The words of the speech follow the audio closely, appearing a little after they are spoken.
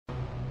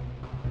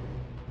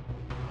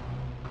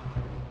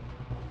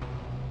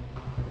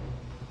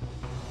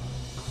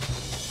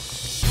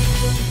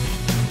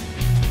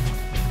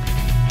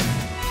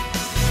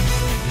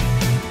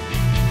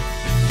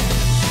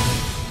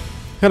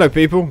Hello,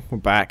 people. We're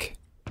back.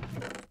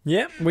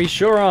 Yep, we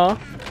sure are.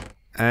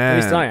 At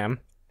least I am.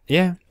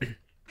 Yeah.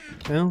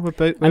 Well, we're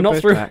both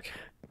back.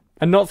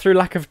 And not through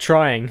lack of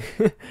trying.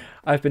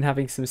 I've been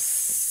having some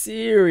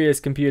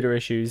serious computer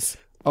issues.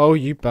 Oh,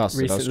 you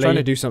bastard. Recently. I was trying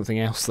to do something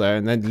else there,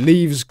 and then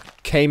leaves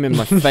came in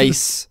my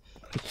face.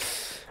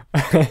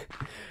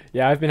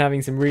 Yeah, I've been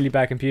having some really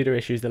bad computer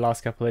issues the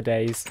last couple of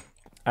days.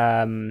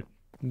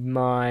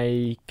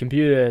 My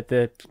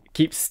computer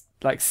keeps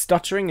like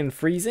stuttering and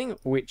freezing,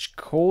 which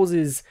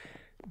causes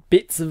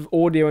bits of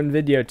audio and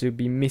video to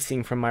be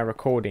missing from my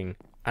recording.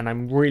 And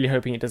I'm really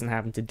hoping it doesn't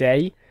happen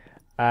today.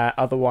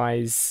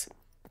 Otherwise,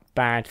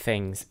 bad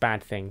things.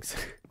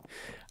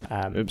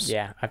 Oops.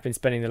 Yeah, I've been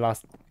spending the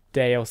last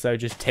day or so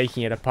just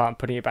taking it apart and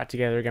putting it back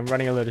together again,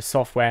 running a load of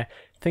software,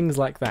 things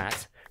like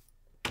that.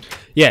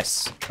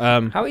 Yes.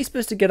 How are you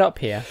supposed to get up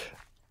here?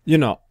 You're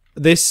not.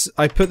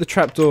 I put the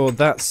trapdoor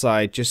that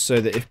side just so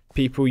that if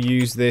people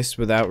use this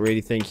without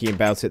really thinking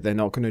about it, they're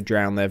not going to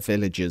drown their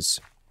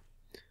villagers.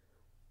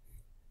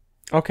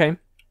 Okay.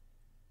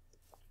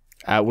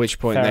 At which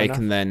point Fair they enough.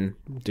 can then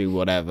do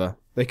whatever.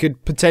 They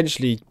could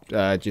potentially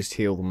just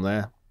heal them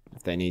there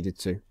if they needed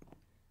to.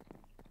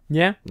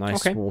 Yeah.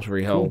 Nice Okay.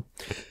 watery Cool. hole.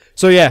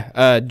 So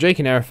yeah, Jake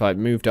and Aerofite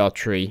moved our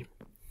tree.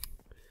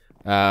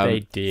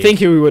 They did.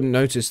 Thinking we wouldn't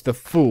notice, the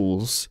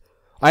fools.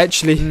 I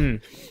actually...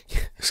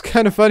 It's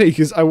kind of funny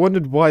because I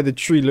wondered why the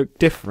tree looked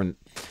different.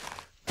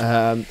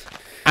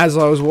 As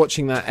I was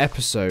watching that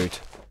episode,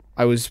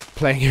 I was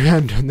playing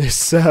around on this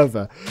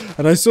server,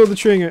 and I saw the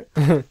tree and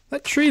go,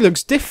 that tree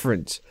looks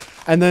different.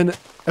 And then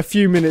a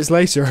few minutes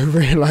later, I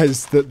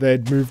realised that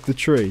they'd moved the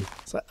tree.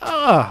 It's like,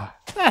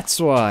 that's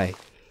why.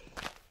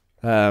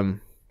 Yeah.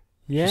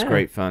 It's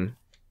great fun.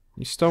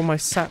 You stole my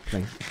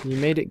sapling. You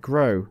made it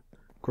grow.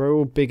 Grow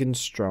all big and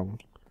strong.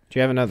 Do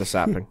you have another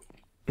sapling?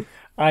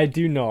 I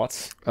do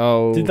not.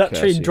 Oh, Did that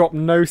tree Kirsty. drop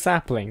no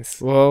saplings?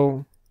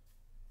 Well,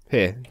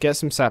 here, get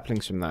some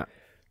saplings from that.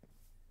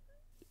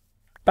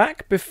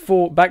 Back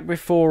before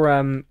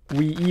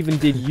we even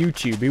did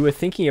YouTube, we were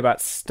thinking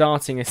about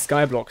starting a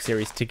Skyblock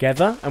series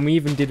together, and we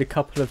even did a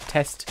couple of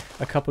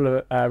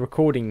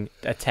recording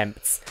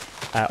attempts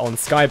on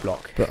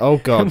Skyblock. But oh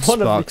god,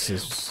 One of Sparks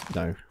is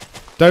no.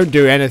 Don't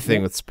do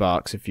anything with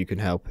Sparks if you can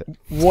help it.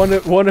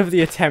 One of the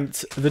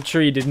attempts, the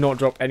tree did not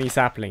drop any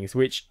saplings,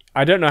 which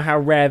I don't know how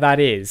rare that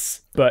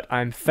is, but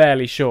I'm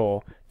fairly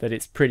sure that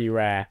it's pretty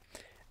rare.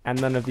 And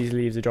none of these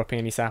leaves are dropping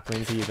any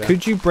saplings either.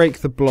 Could you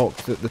break the block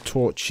that the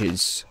torch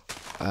is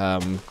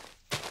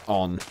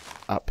on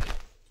up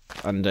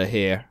under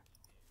here?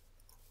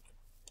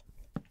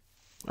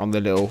 On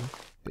the little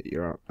bit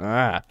you're on.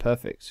 Ah,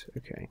 perfect.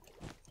 Okay.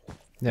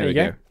 There we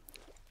go.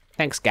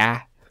 Thanks,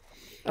 guy.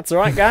 That's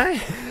alright,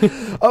 guy.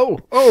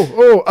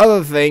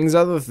 Other things,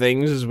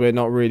 as we're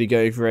not really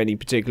going for any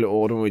particular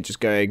order, we're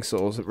just going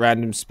sort of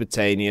random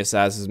spontaneous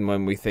as and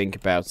when we think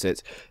about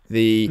it.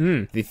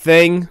 The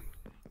thing.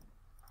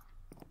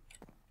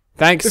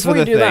 Thanks Before for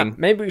you the do thing. that,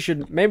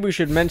 maybe we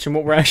should mention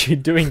what we're actually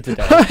doing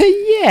today.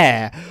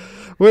 Yeah.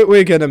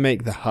 We're gonna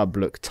make the hub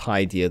look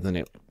tidier than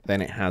it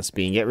has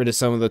been. Get rid of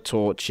some of the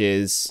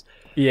torches.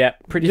 Yeah,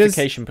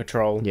 prettification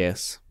patrol.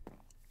 Yes.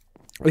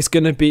 It's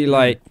gonna be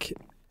like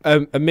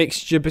a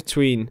mixture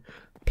between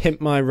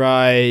Pimp My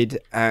Ride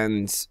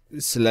and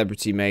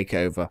Celebrity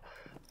Makeover,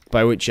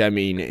 by which I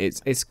mean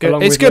it's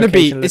gonna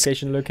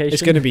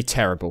be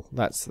terrible.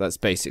 That's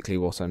basically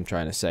what I'm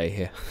trying to say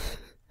here.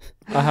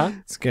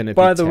 It's gonna be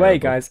By the way,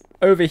 terrible. guys,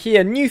 over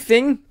here, new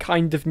thing,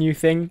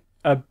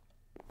 a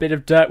bit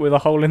of dirt with a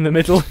hole in the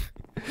middle.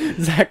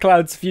 Zach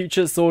Cloud's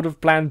future sort of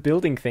planned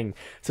building thing.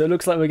 So it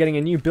looks like we're getting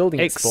a new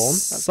building spawn.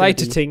 That's gonna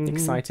be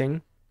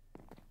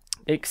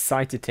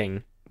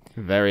exciting.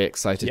 Very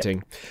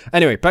exciting.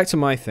 Anyway, back to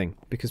my thing,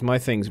 because my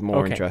thing's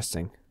more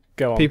interesting.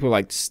 Go on. People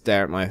like to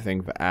stare at my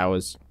thing for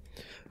hours.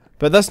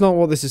 But that's not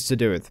what this is to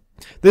do with.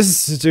 This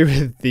is to do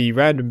with the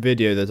random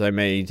video that I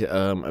made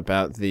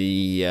about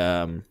the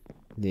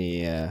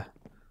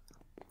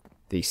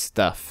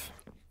stuff.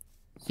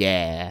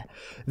 Yeah.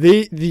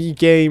 The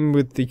game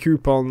with the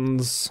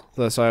coupons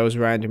that I was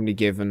randomly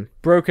given.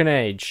 Broken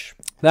Age.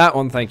 That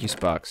one, thank you,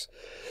 Sparks.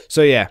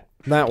 So yeah,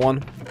 that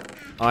one.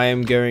 I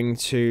am going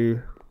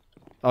to...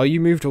 Oh,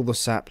 you moved all the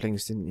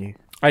saplings, didn't you?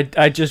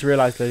 I just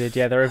realised I did,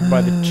 yeah, they're over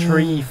by the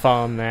tree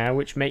farm there,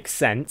 which makes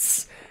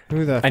sense.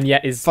 Who the And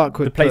yet is fuck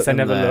would the place put I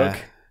them never there? look.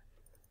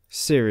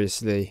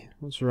 Seriously,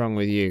 what's wrong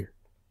with you?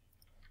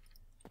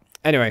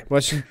 Anyway,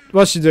 whilst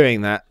you're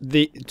doing that,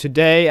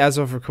 today, as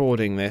of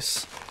recording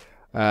this,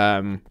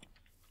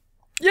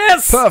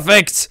 Yes!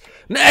 perfect!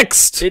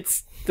 Next!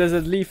 There's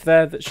a leaf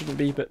there that shouldn't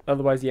be, but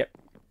otherwise, yep,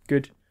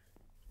 good.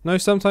 No,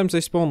 sometimes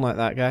they spawn like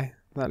that, guy.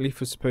 That leaf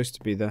was supposed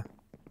to be there.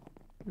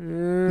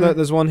 Look,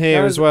 there's one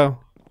here as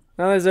well.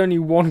 Now there's only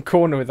one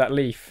corner with that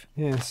leaf.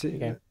 Yeah, see?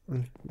 Okay.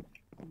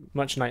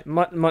 Much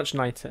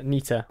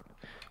neater.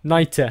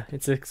 Nicer.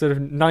 It's a sort of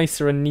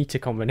nicer and neater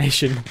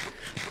combination.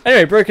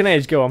 Anyway, Broken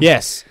Age, go on.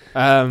 Yes.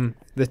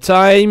 The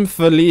time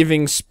for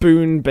leaving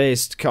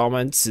spoon-based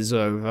comments is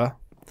over.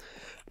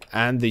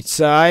 And the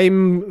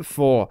time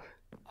for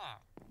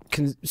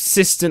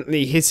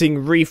consistently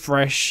hitting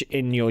refresh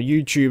in your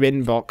YouTube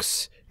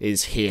inbox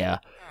is here.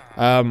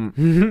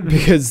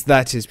 Because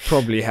that is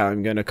probably how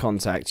I'm going to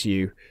contact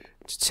you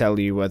to tell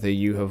you whether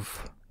you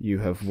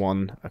have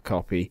won a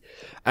copy.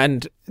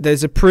 And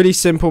there's a pretty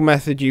simple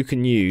method you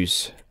can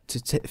use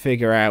to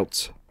figure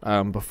out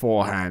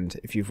beforehand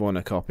if you've won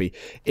a copy.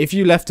 If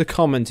you left a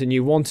comment and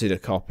you wanted a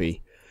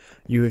copy,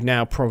 you have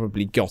now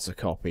probably got a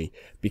copy,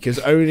 because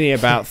only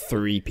about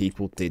 3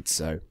 people did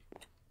so.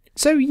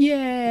 So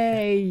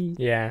yay!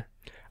 Yeah.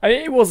 I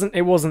mean, it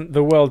wasn't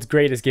the world's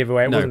greatest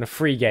giveaway. It No. wasn't a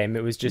free game.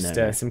 It was just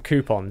No. some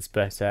coupons.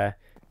 But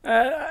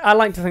I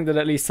like to think that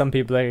at least some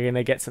people are going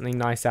to get something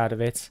nice out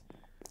of it.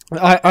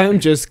 I'm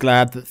just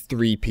glad that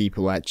 3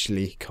 people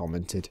actually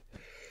commented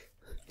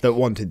that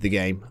wanted the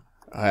game.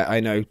 I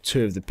know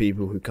 2 of the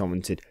people who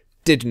commented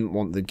didn't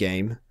want the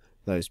game.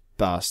 Those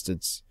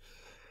bastards.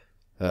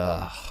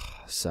 Ugh,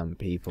 some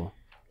people.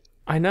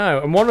 I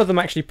know, and one of them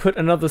actually put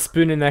another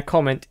spoon in their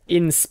comment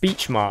in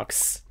speech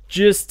marks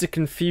just to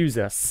confuse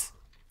us.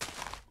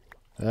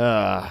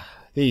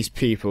 These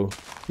people.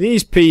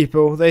 These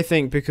people, they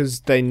think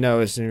because they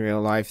know us in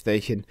real life they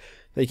can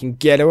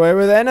get away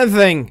with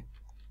anything.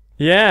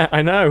 Yeah,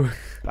 I know.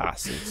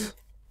 Bastards.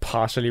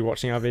 Partially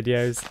watching our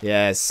videos.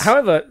 Yes.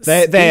 However,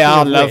 they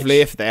are lovely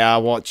which, if they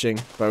are watching,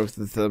 both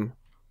of them.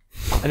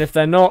 and if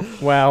they're not,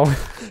 well,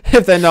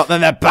 If they're not,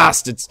 then they're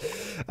bastards.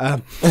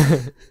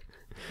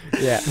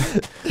 yeah.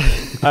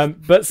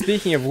 But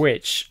speaking of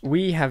which,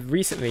 we have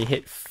recently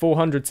hit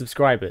 400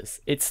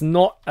 subscribers. It's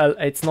not a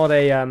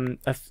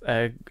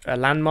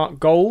landmark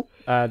goal.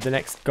 The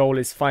next goal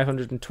is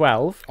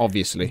 512.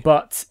 Obviously.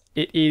 But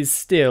it is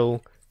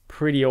still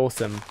pretty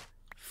awesome.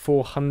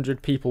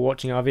 400 people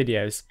watching our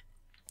videos.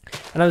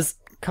 And I was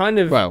kind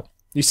of... Well,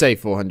 you say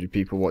 400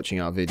 people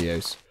watching our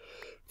videos.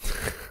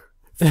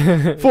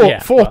 Yeah,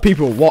 Four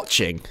people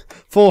watching.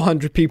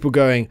 400 people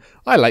going,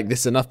 I like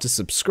this enough to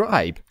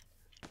subscribe.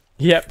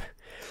 Yep.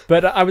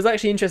 But I was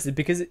actually interested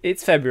because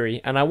it's February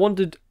and I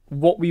wondered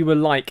what we were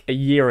like a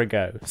year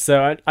ago.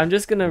 So I'm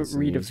just going to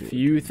read a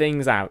few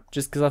things out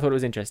just because I thought it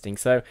was interesting.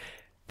 So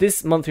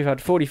this month we've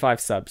had 45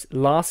 subs.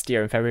 Last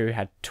year in February we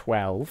had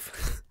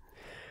 12.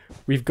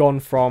 We've gone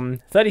from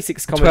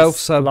 36 comments 12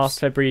 subs last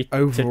February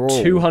overall.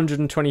 to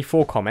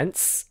 224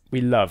 comments.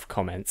 We love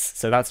comments,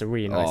 so that's a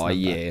really nice number.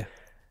 Yeah.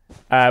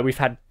 We've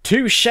had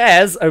 2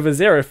 shares over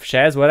 0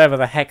 shares, whatever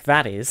the heck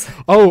that is.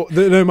 Oh,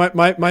 no,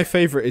 my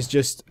favourite is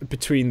just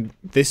between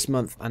this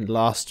month and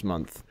last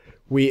month.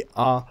 We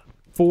are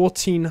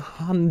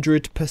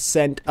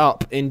 1,400%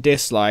 up in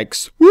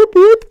dislikes. Whoop,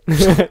 whoop.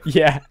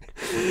 Yeah.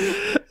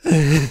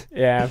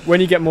 Yeah, when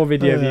you get more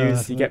video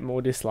views, you get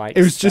more dislikes.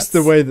 It was just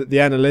the way that the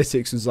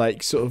analytics was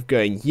like sort of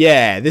going,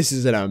 yeah, this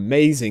is an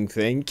amazing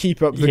thing.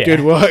 Keep up the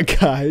good work,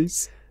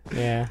 guys.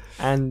 Yeah,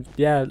 and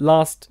yeah,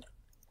 last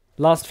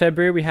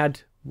February we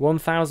had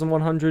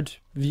 1,100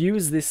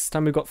 views. This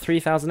time we've got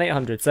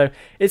 3,800. So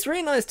it's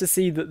really nice to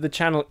see that the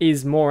channel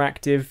is more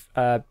active.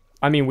 I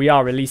mean, we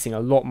are releasing a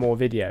lot more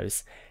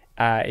videos.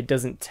 It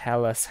doesn't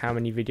tell us how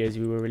many videos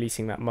we were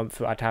releasing that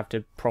month. I'd have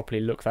to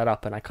properly look that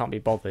up, and I can't be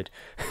bothered.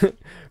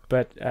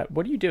 But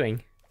what are you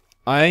doing?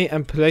 I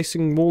am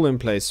placing wall in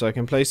place so I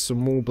can place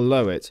some wall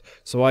below it,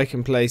 so I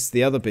can place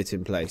the other bit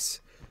in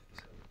place.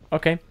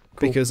 Okay,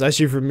 cool. Because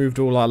as you've removed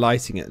all our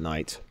lighting at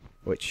night,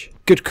 which,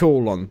 good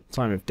call on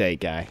time of day,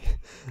 guy.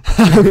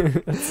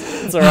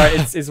 It's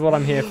alright, it's what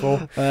I'm here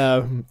for.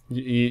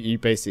 You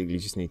basically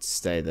just need to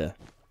stay there.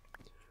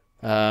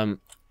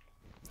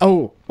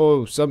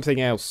 Oh,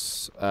 something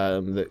else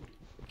that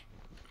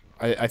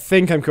I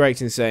think I'm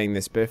correct in saying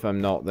this, but if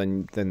I'm not,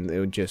 then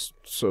it'll just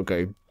sort of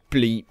go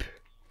bleep,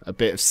 a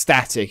bit of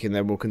static, and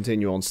then we'll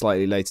continue on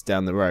slightly later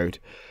down the road.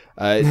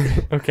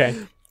 Okay.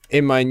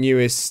 In my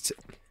newest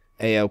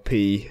ALP,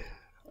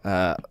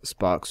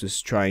 Sparks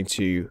was trying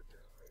to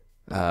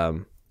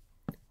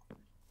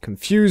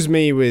confuse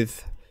me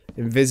with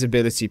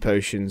invisibility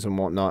potions and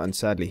whatnot, and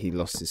sadly he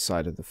lost his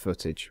side of the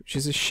footage, which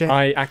is a shame.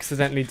 I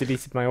accidentally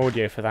deleted my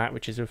audio for that,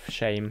 which is a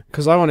shame.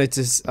 Because I wanted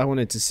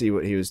to see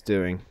what he was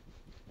doing,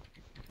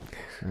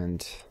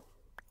 and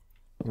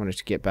I wanted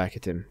to get back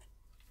at him.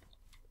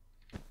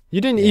 You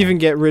didn't even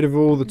get rid of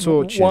all the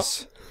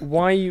torches.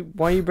 Why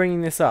are you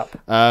bringing this up?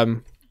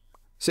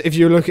 So if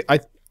you look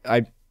at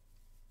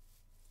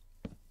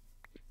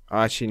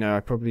actually, no, I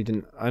probably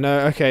didn't. I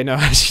know. Okay, no.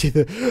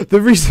 Actually, the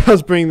reason I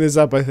was bringing this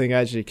up, I think,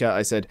 actually,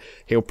 I said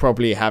he'll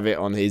probably have it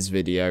on his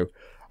video,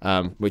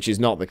 which is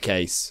not the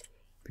case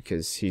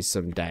because he's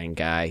some dang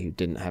guy who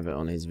didn't have it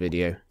on his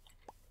video.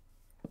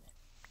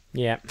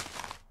 Yeah,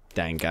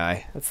 Dang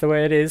guy. that's the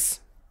way it is.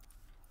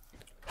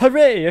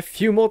 Hooray! A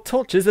few more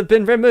torches have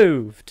been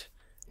removed.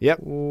 Yep.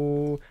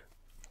 Ooh,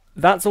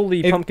 that's all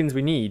the pumpkins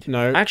we need.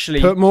 No.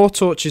 Actually, put more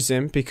torches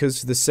in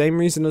because for the same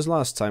reason as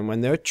last time.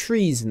 When there are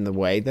trees in the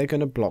way, they're going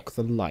to block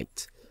the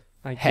light.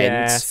 I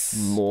Hence, guess.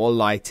 more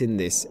light in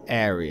this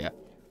area.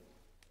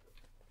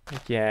 I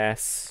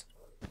guess.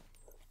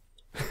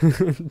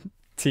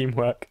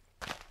 Teamwork.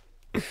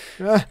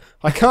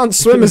 I can't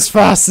swim as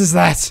fast as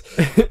that.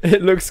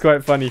 It looks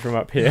quite funny from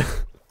up here.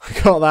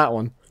 I got that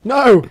one.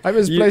 No! I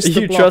misplaced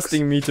the you blocks.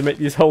 trusting me to make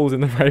these holes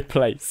in the right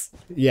place.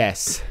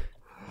 Yes.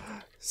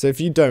 So if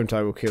you don't,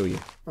 I will kill you.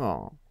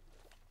 Oh.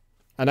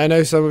 And I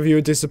know some of you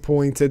are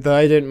disappointed that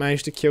I didn't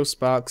manage to kill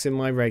Sparks in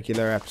my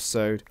regular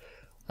episode.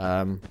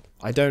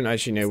 I don't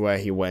actually know where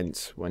he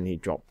went when he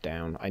dropped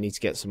down. I need to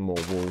get some more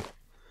wool.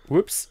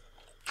 Whoops.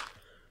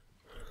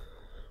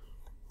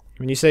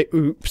 When you say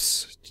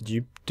oops, did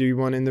you do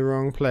one in the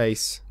wrong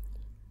place?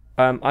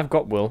 I've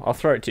got wool. I'll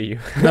throw it to you.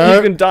 No.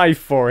 You can dive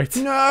for it.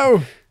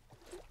 No!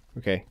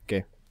 Okay,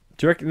 okay.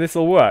 Do you reckon this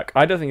will work?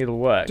 I don't think it'll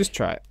work. Just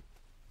try it.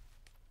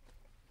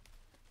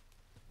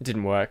 It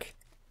didn't work.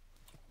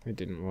 It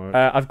didn't work.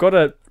 I've got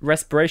a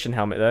respiration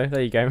helmet though.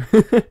 There you go.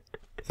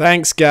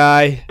 Thanks,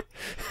 guy.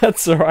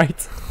 That's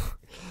alright.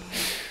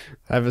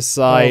 I have a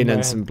sign Oh, and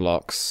man. some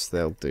blocks.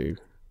 They'll do.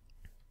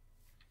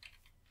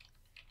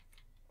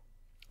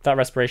 That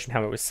respiration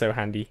helmet was so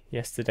handy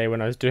yesterday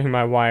when I was doing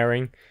my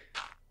wiring.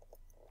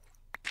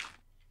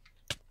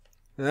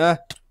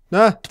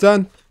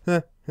 Done.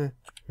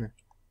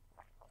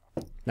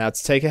 Now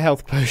to take a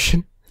health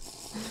potion.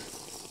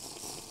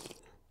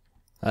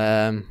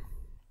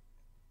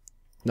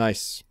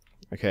 Nice.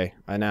 Okay,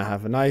 I now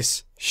have a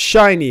nice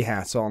shiny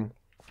hat on.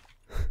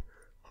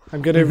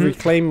 I'm gonna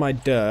reclaim my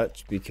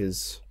dirt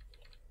because,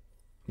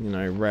 you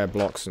know, rare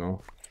blocks and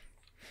all.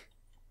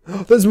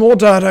 There's more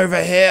dirt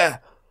over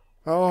here.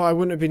 Oh, I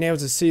wouldn't have been able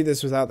to see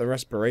this without the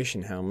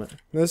respiration helmet.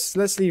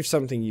 Let's leave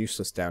something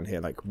useless down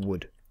here, like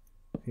wood.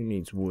 Who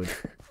needs wood?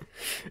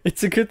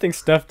 It's a good thing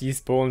stuff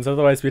despawns,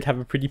 otherwise we'd have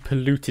a pretty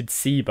polluted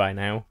sea by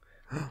now.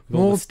 With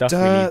all More the stuff we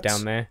dirt. need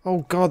down there.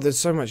 Oh god, there's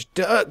so much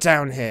dirt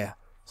down here.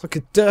 It's like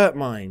a dirt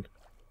mine.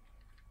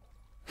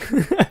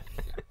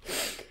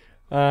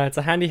 It's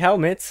a handy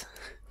helmet.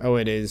 Oh,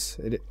 it is.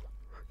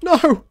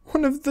 No!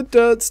 One of the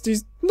dirts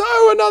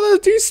No! Another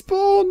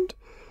despawned!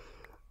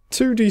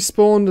 2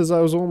 despawned as I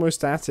was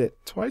almost at it.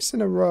 Twice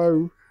in a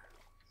row.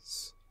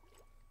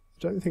 I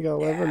don't think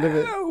I'll ever live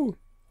it.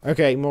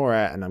 Okay, more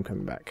air and I'm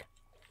coming back.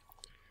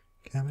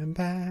 Coming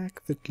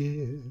back for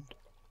good.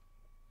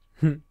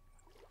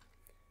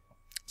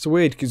 It's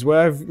weird because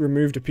where I've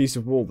removed a piece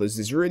of wall, there's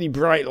this really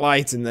bright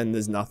light and then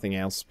there's nothing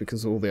else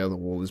because all the other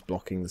wall is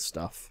blocking the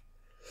stuff.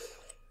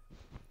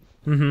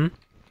 But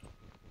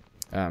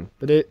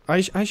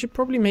I should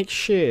probably make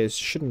shears,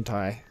 shouldn't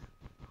I?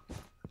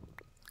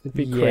 It'd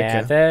be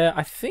Yeah, quicker.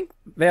 I think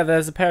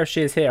there's a pair of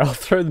shears here. I'll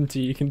throw them to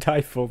you. You can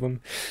dive for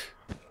them.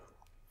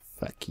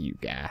 Fuck you,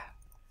 guy.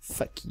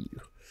 Fuck you.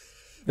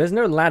 There's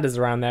no ladders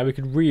around there. We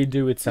could really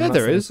do with some. Yeah,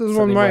 there is. There's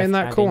one right in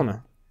that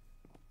corner.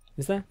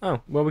 Is there?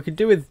 Oh, well, we could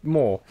do with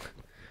more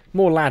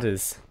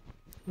ladders.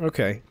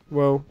 Okay,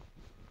 well,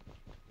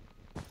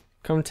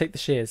 Come and take the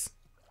shears.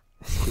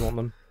 If you want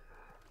them.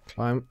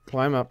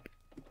 climb up,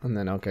 and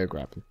then I'll go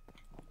grab them.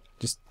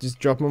 Just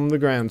drop them on the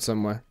ground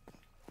somewhere.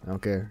 I'll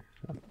go.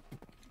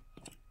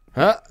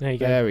 There you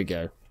go. There we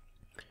go.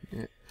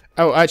 Yeah.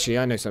 Oh, actually,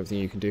 I know something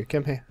you can do.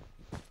 Come here.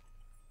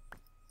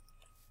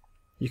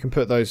 You can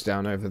put those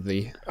down over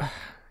the...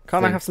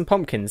 Can't I have some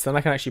pumpkins? Then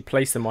I can actually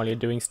place them while you're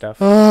doing stuff.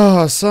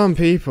 Oh, some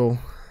people.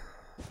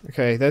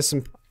 Okay, there's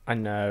some... I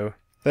know.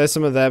 There's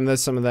some of them,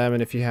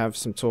 and if you have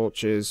some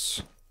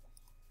torches...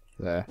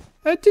 There.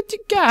 Did you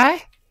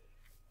guy?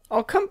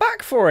 I'll come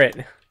back for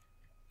it.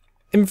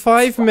 In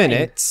 5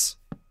 minutes,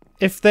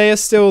 if they are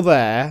still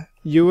there,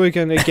 you are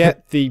going to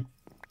get the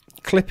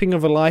clipping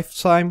of a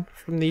lifetime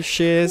from these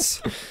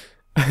shears.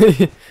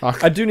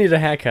 I do need a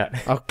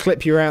haircut. I'll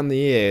clip you around the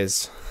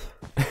ears.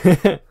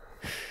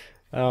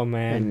 Oh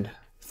man. In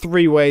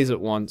 3 ways at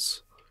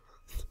once.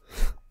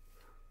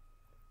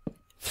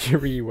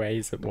 3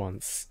 ways at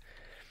once.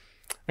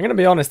 I'm gonna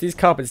be honest, these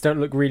carpets don't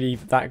look really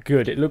that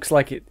good. It looks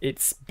like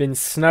it's been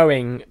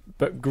snowing,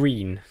 but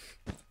green.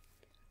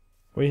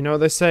 Well, you know what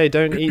they say,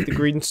 don't eat the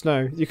green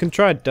snow. You can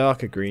try a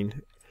darker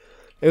green.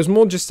 It was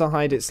more just to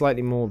hide it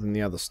slightly more than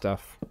the other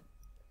stuff.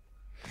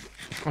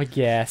 I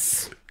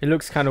guess. It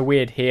looks kind of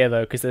weird here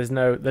though, because there's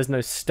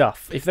no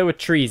stuff. If there were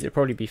trees, it'd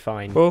probably be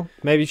fine. Well,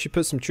 maybe you should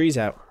put some trees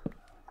out.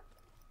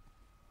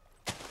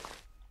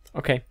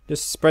 Okay.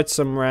 Just spread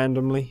some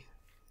randomly.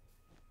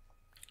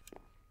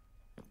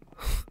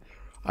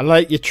 I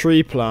like your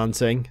tree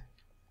planting.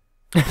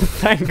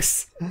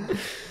 Thanks.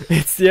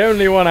 It's the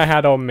only one I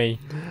had on me.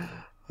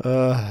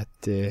 Oh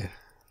dear.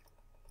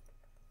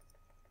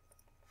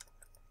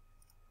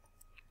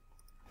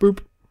 Boop.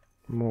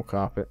 More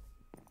carpet.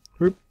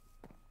 Whoop.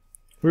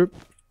 Whoop.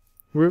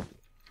 Whoop.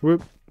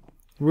 Whoop.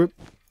 Whoop.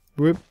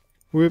 Whoop.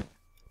 Whoop.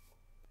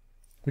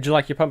 Would you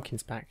like your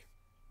pumpkins back?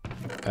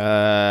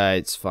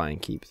 It's fine.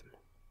 Keep them.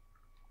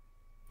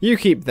 You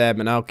keep them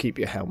and I'll keep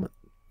your helmet.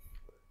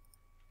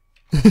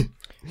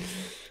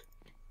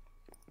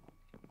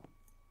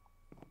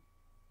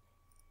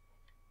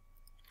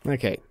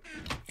 Okay.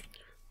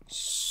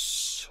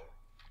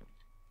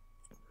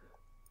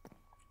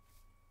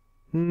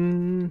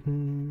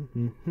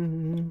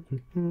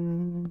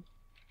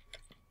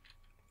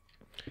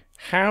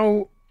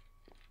 How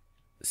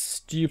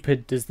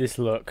stupid does this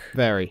look?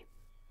 Very.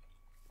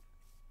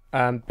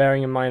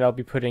 Bearing in mind I'll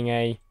be putting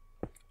a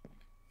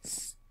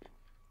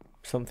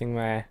something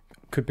there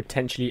could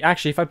potentially...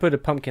 Actually, if I put a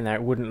pumpkin there,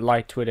 it wouldn't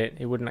light, would it?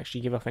 It wouldn't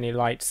actually give off any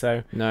light,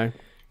 so... No.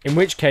 In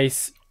which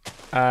case,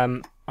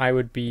 I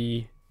would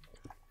be...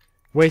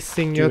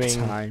 Wasting your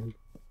time.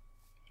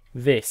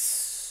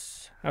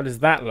 This. How does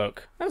that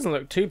look? That doesn't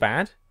look too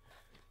bad.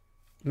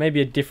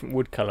 Maybe a different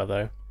wood colour,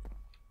 though.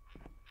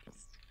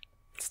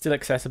 Still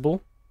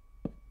accessible.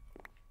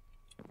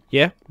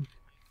 Yeah.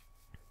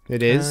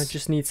 It is.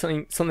 Just need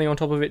something on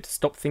top of it to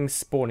stop things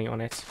spawning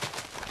on it.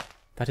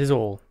 That is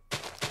all.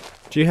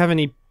 Do you have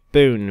any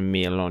bone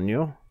meal on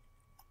you?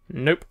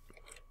 Nope.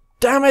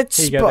 Damn it,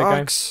 Here you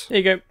Sparks! Go, there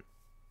you go.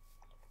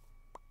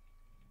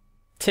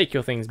 Take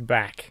your things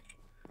back.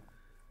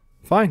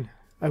 Fine,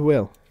 I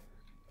will.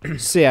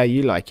 See how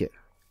you like it.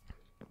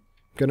 I'm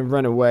gonna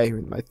run away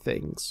with my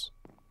things.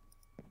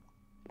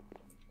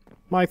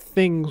 My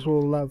things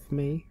will love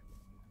me.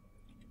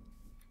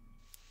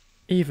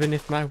 Even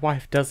if my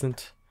wife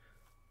doesn't.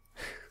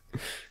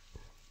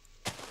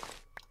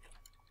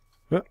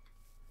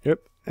 Yep.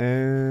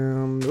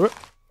 And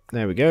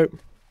there we go.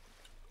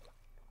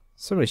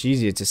 So much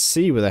easier to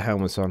see with a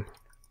helmet on.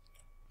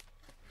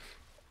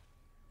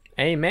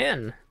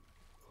 Amen.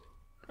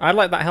 I'd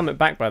like that helmet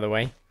back, by the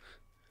way.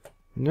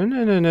 No.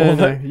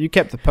 You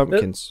kept the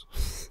pumpkins.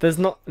 There's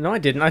not... No, I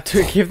didn't. I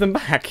took give them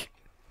back.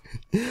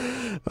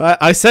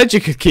 I said you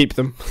could keep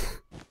them.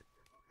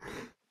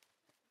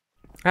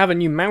 I have a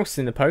new mouse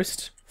in the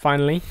post,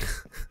 finally.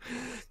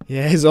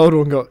 Yeah, his old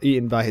one got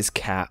eaten by his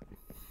cat.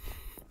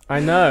 I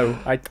know.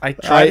 I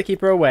tried to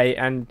keep her away,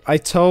 and I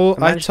told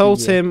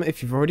him,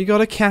 if you've already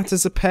got a cat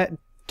as a pet,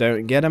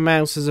 don't get a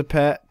mouse as a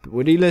pet. But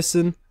would he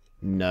listen?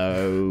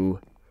 No.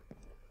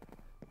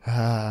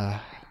 And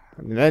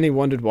then he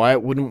wondered why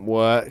it wouldn't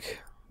work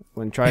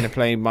when trying to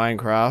play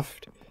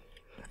Minecraft.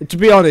 To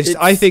be honest,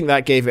 I think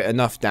that gave it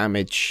enough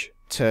damage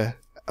to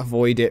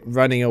avoid it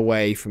running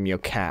away from your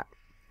cat,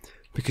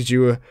 because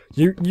you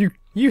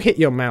hit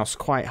your mouse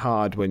quite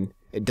hard when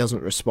it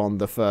doesn't respond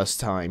the first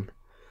time,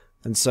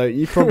 and so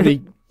you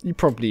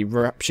probably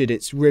ruptured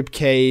its rib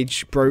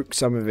cage, broke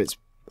some of its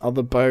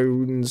other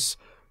bones.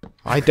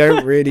 I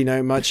don't really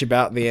know much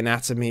about the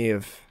anatomy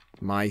of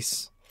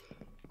mice.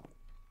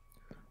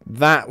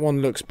 That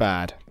one looks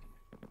bad.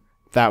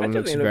 That one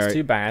looks very... looks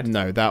too bad.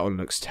 No, that one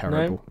looks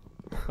terrible.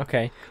 No?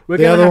 Okay.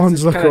 The other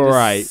ones look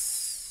alright.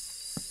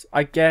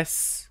 I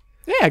guess...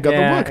 Yeah, I got the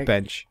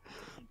workbench.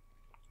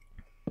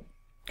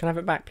 Can I have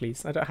it back,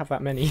 please? I don't have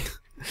that many.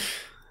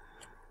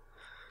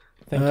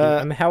 Thank you.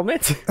 And the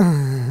helmet?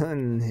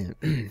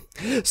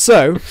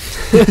 So,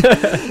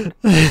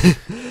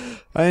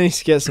 I need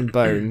to get some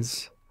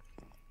bones.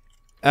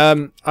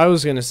 I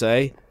was going to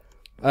say,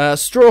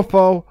 straw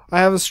pole. I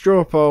have a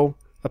straw pole.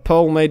 A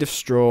pole made of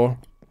straw.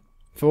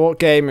 For what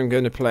game I'm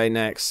going to play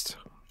next.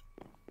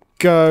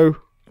 Go.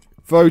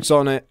 Vote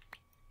on it.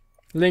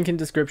 Link in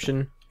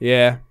description.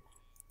 Yeah.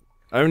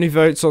 Only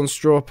votes on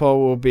straw poll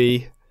will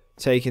be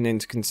taken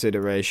into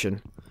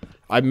consideration.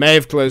 I may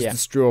have closed the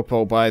straw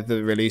poll by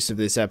the release of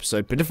this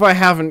episode, but if I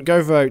haven't,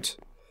 go vote.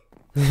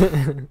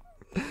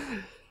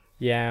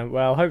 Yeah,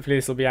 well, hopefully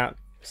this will be out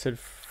sort of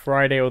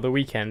Friday or the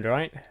weekend,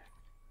 right?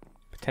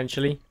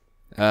 Potentially.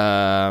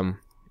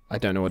 I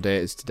don't know what day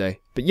it is today,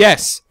 but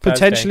yes,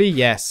 potentially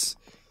yes.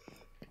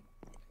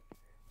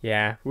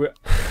 Yeah,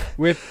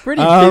 we're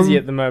pretty busy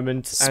at the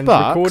moment, and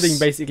recording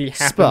basically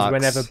happens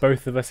whenever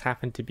both of us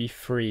happen to be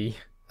free.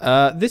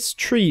 This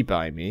tree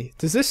by me,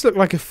 does this look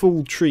like a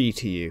full tree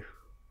to you?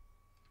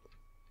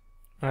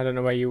 I don't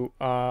know where you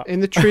are. In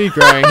the tree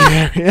growing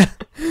area.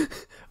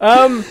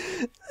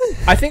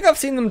 I think I've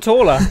seen them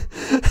taller.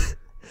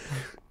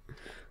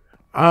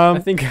 I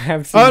think I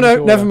have seen them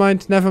taller. Never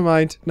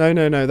mind.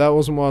 No, that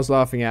wasn't what I was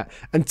laughing at.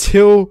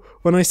 Until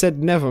when I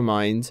said never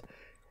mind,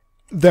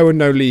 there were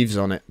no leaves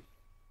on it.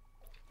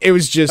 It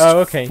was just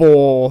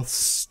 4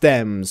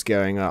 stems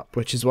going up,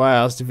 which is why I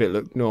asked if it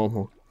looked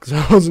normal, because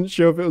I wasn't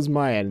sure if it was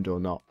my end or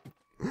not.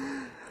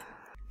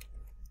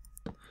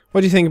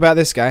 What do you think about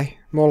this guy?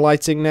 More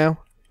lighting now?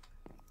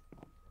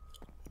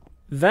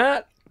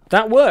 That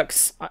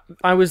works.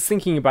 I was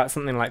thinking about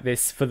something like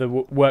this for the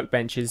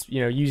workbenches,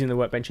 you know, using the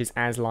workbenches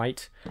as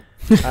light.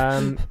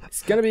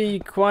 It's going to be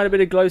quite a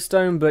bit of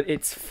glowstone, but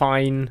it's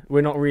fine.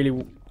 We're not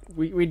really...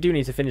 We do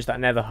need to finish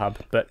that nether hub,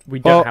 but we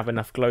don't have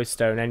enough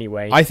glowstone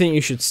anyway. I think you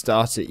should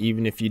start it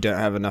even if you don't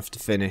have enough to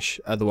finish.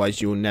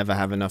 Otherwise, you'll never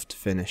have enough to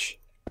finish.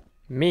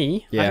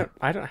 Me? Yeah.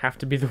 I don't have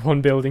to be the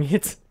one building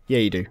it. Yeah,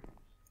 you do.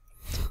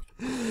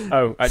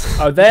 Oh,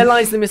 there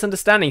lies the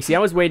misunderstanding. See, I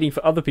was waiting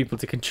for other people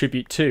to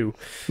contribute too.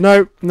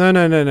 No.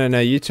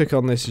 You took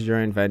on this as your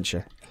own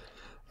venture.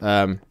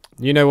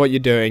 You know what you're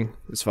doing,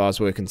 as far as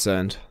we're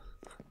concerned.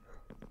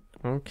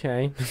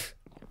 Okay.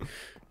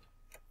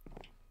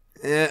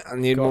 Yeah, I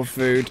need more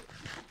food.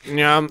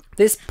 Yum.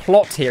 This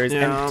plot here is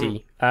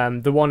empty.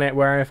 The one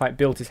where Airfight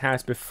built his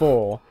house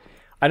before.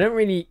 I don't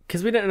really...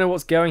 Because we don't know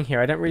what's going here,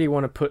 I don't really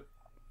want to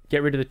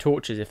get rid of the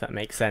torches, if that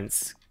makes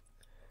sense.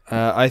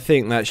 I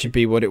think that should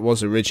be what it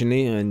was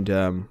originally,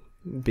 and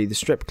be the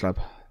strip club.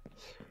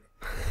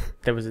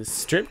 There was a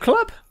strip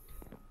club?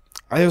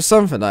 It was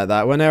something like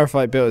that. When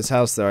Aerophyte built his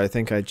house there, I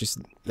think I just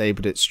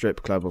labelled it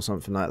strip club or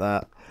something like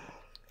that.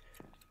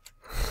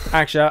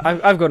 Actually,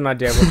 I've got an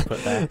idea what to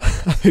put there.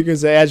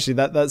 Because actually,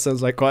 that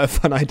sounds like quite a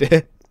fun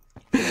idea.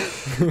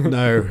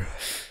 No,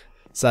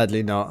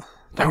 sadly not.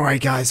 Don't worry,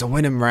 guys. I'll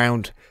win him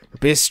round. There'll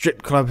be a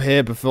strip club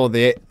here before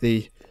the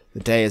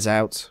day is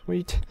out.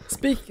 Wait.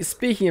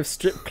 Speaking of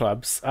strip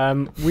clubs,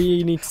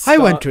 we need to start...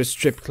 I went to a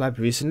strip club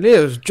recently.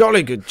 It was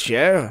jolly good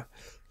cheer.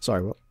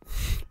 Sorry, what?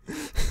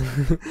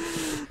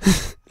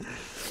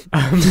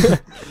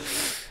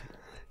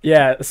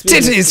 Yeah,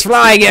 titties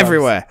flying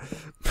everywhere.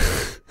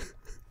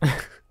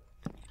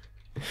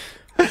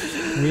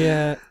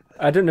 Yeah,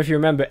 I don't know if you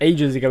remember,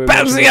 ages ago we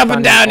bouncing up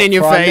and down in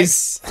your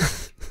face.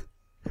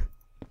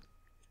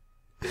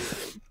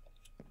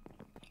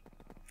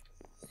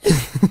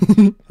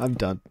 I'm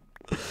done.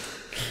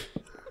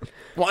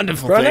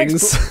 Wonderful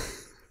things.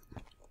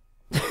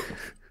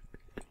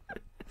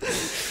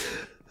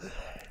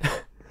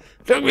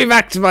 Took me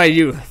back to my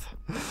youth.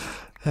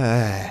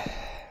 I'm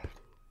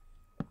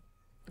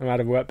out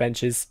of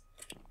workbenches.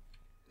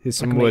 Here's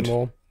some wood.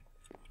 More.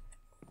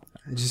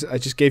 I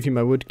just gave you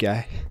my wood,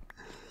 guy.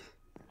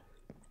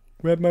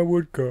 Where'd my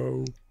wood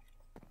go?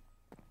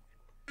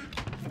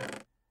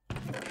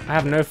 I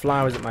have no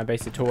flowers at my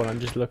base at all. I'm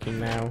just looking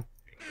now.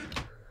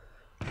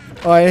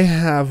 I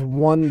have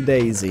one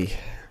daisy.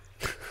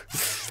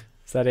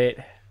 Is that it?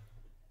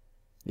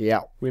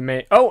 Yeah. We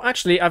may. Oh,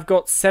 actually, I've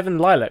got 7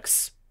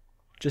 lilacs.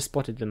 Just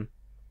spotted them.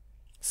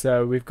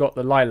 So we've got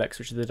the lilacs,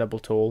 which are the double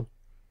tall.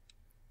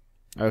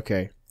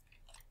 Okay.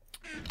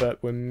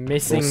 But we're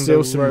missing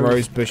still some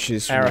rose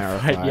bushes from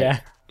Aerophyte.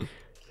 Yeah.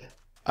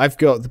 I've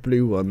got the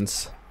blue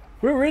ones.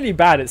 We're really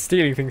bad at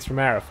stealing things from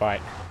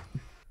Aerophyte.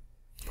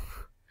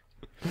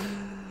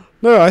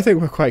 No, I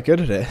think we're quite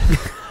good at it.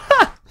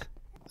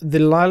 The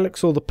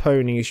lilacs or the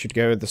ponies should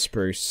go with the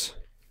spruce.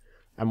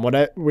 And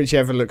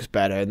whichever looks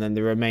better, and then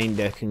the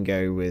remainder can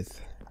go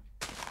with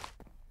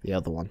the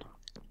other one.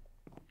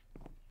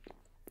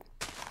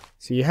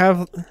 So you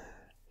have...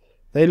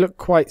 They look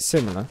quite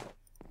similar.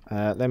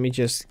 Let me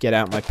just get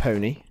out my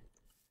pony.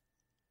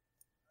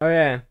 Oh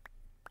yeah.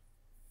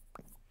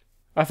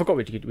 I forgot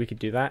we could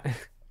do that.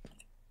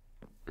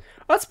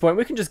 That's the point.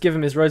 We can just give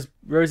him his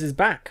roses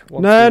back.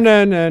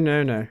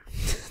 No.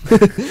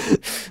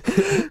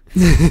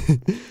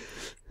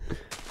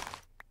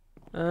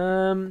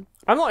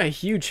 I'm not a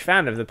huge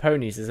fan of the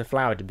ponies as a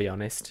flower, to be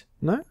honest.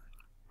 No?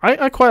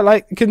 I quite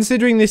like...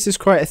 Considering this is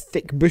quite a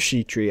thick,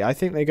 bushy tree, I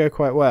think they go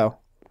quite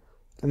well.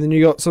 And then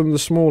you got some of the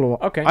smaller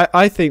ones. Okay.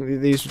 I think that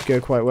these would go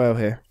quite well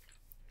here.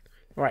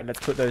 Right, let's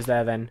put those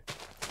there then.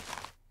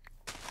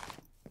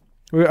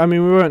 I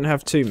mean, we won't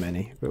have too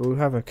many, but we'll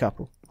have a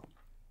couple.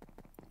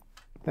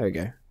 There we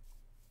go.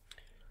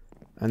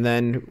 And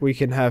then we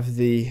can have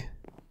the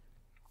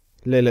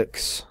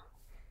lilacs.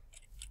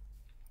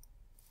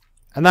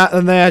 And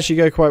they actually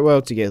go quite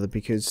well together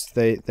because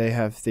they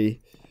have you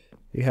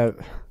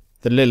have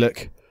the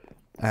lilac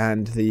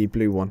and the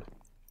blue one.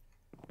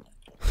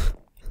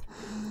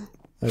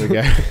 There we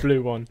go. The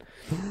blue one.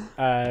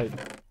 And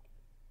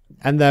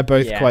they're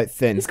both quite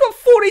thin. He's got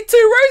 42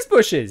 rose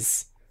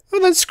bushes!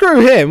 Well, then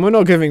screw him. We're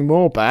not giving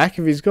more back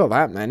if he's got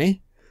that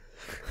many.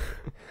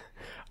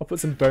 I'll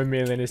put some bone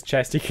meal in his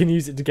chest. He can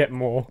use it to get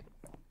more.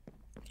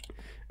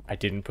 I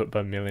didn't put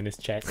bone meal in his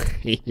chest.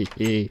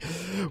 We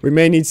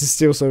may need to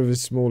steal some of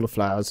his smaller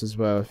flowers as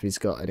well if he's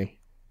got any.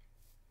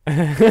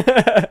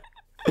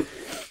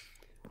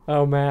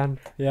 Oh man,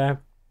 yeah.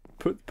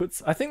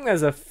 I think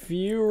there's a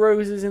few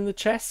roses in the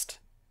chest.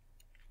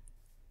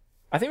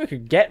 I think we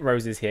could get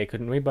roses here,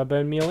 couldn't we, by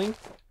bone mealing?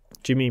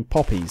 Do you mean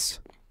poppies?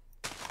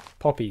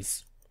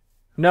 Poppies.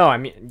 No, I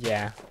mean,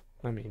 yeah.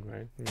 I mean,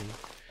 right.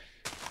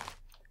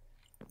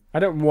 I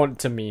don't want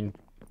to mean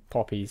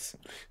poppies.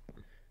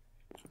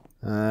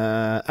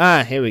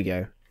 Here we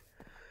go.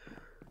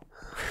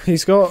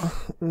 He's got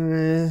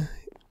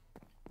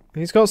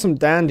some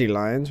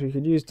dandelions. We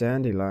could use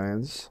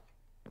dandelions.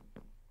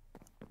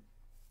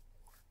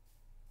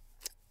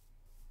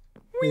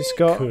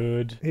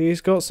 He's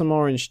got some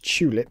orange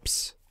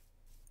tulips.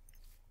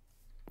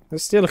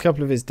 Let's steal a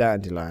couple of his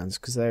dandelions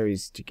because they're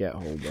easy to get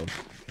hold of.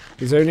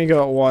 He's only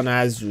got one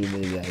azure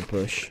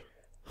bush.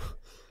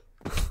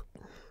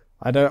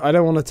 I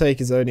don't want to take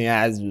his only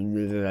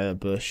azure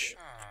bush.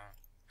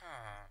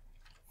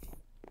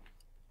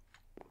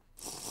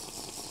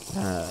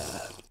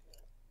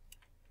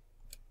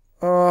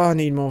 Oh, I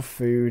need more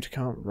food.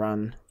 Can't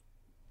run.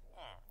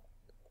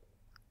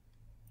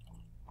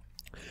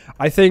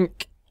 I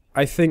think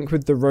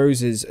with the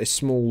roses, a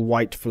small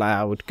white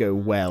flower would go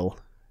well.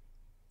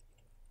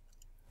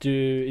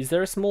 Is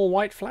there a small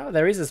white flower?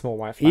 There is a small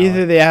white flower.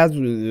 Either the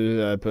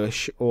azure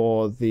bush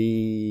or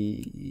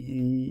the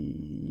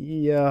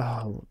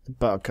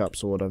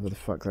buttercups or whatever the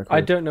fuck they're called. I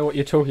don't know what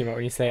you're talking about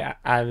when you say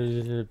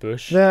azure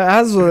bush. The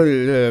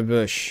azure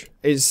bush.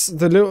 It's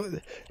the little...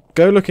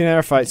 Go look in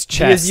Aerophyte's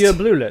chest. The azure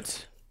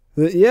bluelet.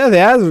 The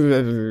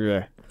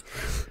azure...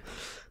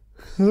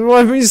 what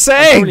I've been I'm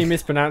saying. probably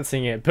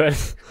mispronouncing it,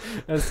 but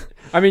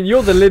I mean,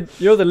 you're the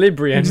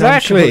Librian.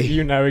 Exactly. I'm sure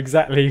you know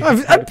exactly. how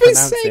to I've been pronounce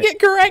saying it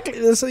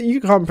correctly. So you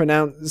can't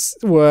pronounce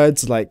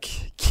words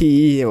like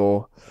key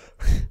or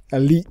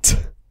elite.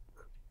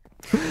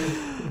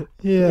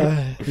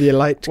 Yeah, the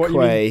elite What,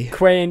 quay. you mean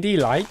quay and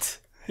elite?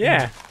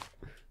 Yeah.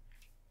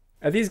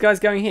 Are these guys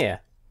going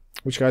here?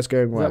 Which guy's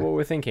going Is where? that what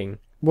we're thinking?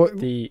 What?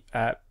 The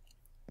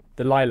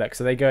lilacs.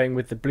 Are they going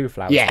with the blue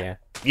flowers Yeah. here?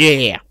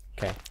 Yeah.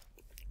 Okay.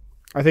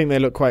 I think they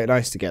look quite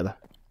nice together.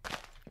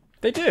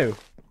 They do.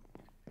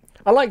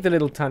 I like the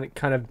little kind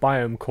of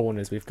biome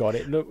corners we've got.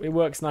 It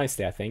works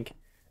nicely, I think.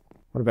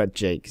 What about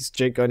Jake? Has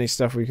Jake got any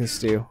stuff we can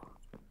steal?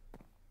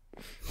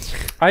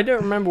 I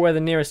don't remember where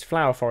the nearest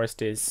flower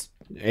forest is.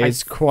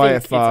 It's quite a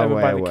far it's over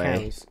way by the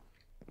away. cows.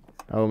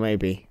 Oh,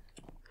 maybe.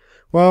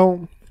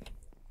 Well,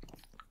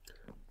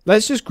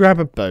 let's just grab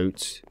a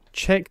boat.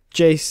 Check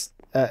Jake's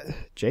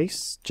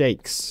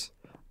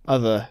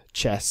other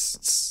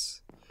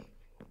chests.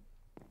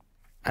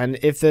 And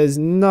if there's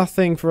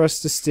nothing for us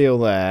to steal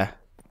there,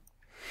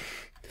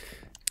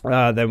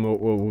 then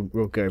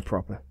we'll go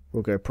proper.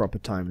 We'll go proper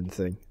timing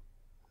thing.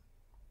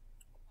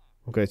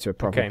 We'll go to a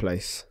proper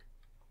place.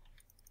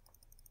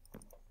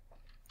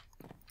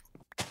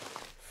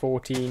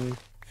 14,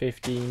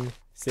 15,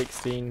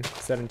 16,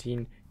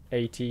 17,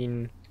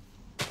 18,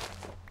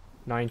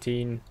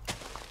 19.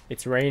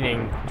 It's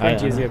raining.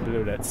 20 is your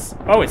bullets.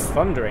 Oh, it's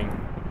thundering.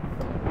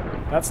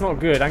 That's not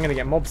good. I'm going to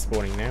get mob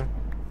spawning now.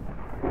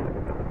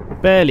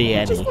 Barely I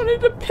any. just wanted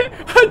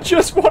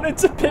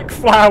to pick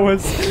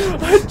flowers.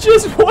 I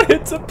just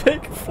wanted to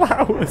pick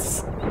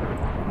flowers.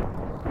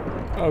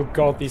 Oh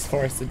god, these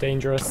forests are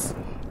dangerous.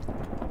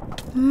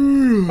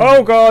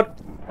 Oh god.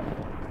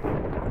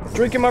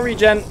 Drinking my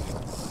regen.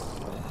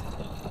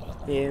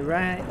 Here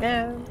I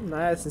am,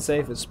 nice and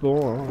safe at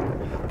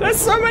spawn.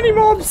 There's so many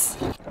mobs.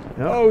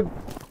 Oh.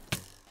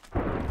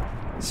 Oh,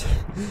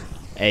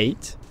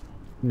 8,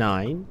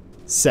 9,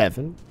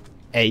 7,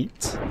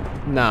 8,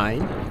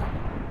 9,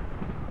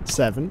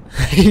 7,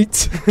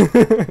 8,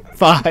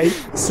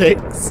 5,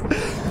 6,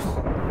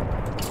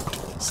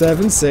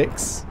 7,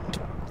 6,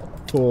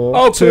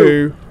 4,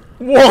 2,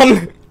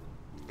 1.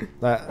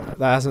 That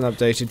hasn't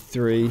updated.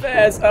 3,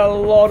 There's a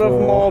lot of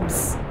 4,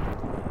 mobs.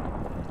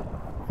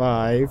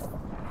 5,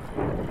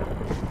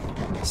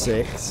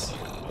 6,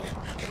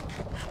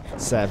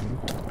 7,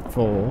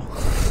 4,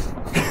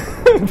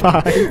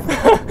 5,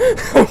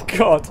 Oh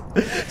god.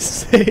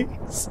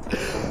 6,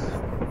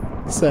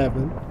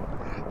 7.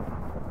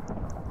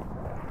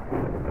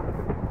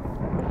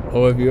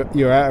 Oh, if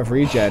you're out of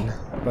regen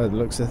by the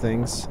looks of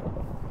things.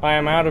 I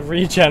am out of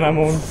regen. I'm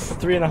on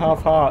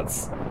 3.5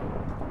 hearts.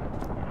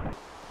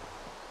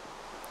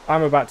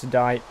 I'm about to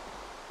die.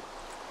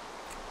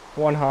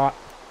 1 heart.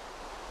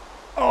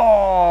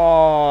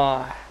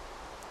 Oh.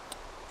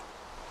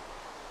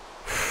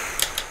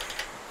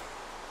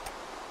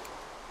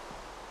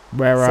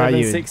 Where are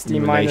you? 760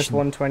 minus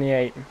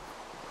 128.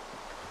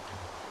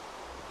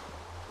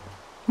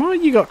 Well,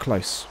 you got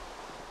close.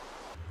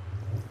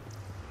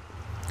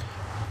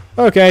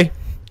 Okay,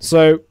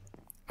 so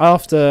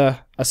after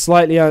a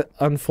slightly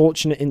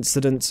unfortunate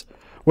incident,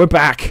 we're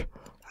back,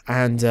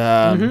 and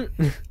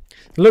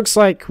looks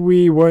like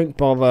we won't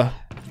bother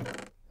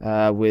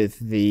with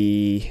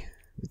the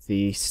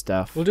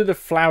stuff. We'll do the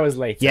flowers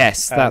later.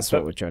 Yes, that's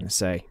what we're trying to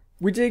say.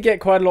 We did get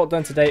quite a lot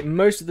done today.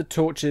 Most of the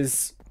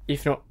torches,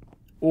 if not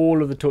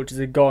all of the torches,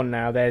 are gone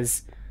now.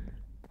 There's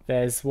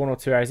 1 or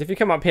 2 areas. If you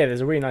come up here,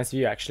 there's a really nice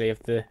view actually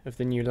of the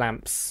new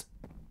lamps.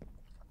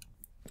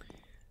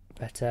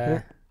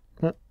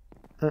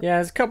 But yeah,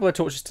 there's a couple of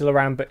torches still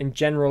around, but in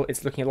general,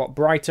 it's looking a lot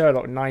brighter, a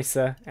lot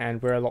nicer,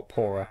 and we're a lot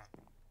poorer.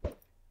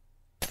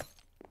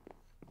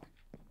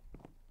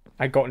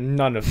 I got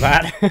none of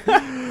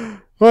that.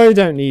 Well, you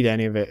don't need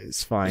any of it.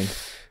 It's fine.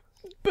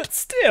 But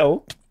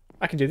still,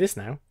 I can do this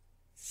now.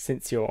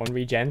 Since you're on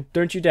regen.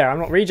 Don't you dare. I'm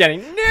not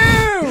regenning.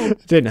 No!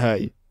 It didn't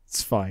hurt you.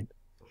 It's fine.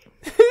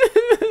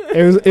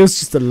 It was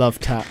just a love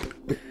tap.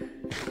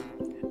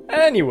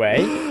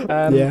 Anyway,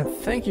 yeah.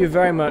 Thank you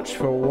very much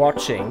for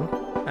watching.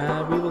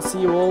 We will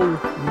see you all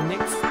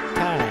next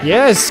time.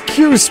 Yes,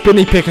 cue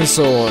spinny pick and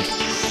sword.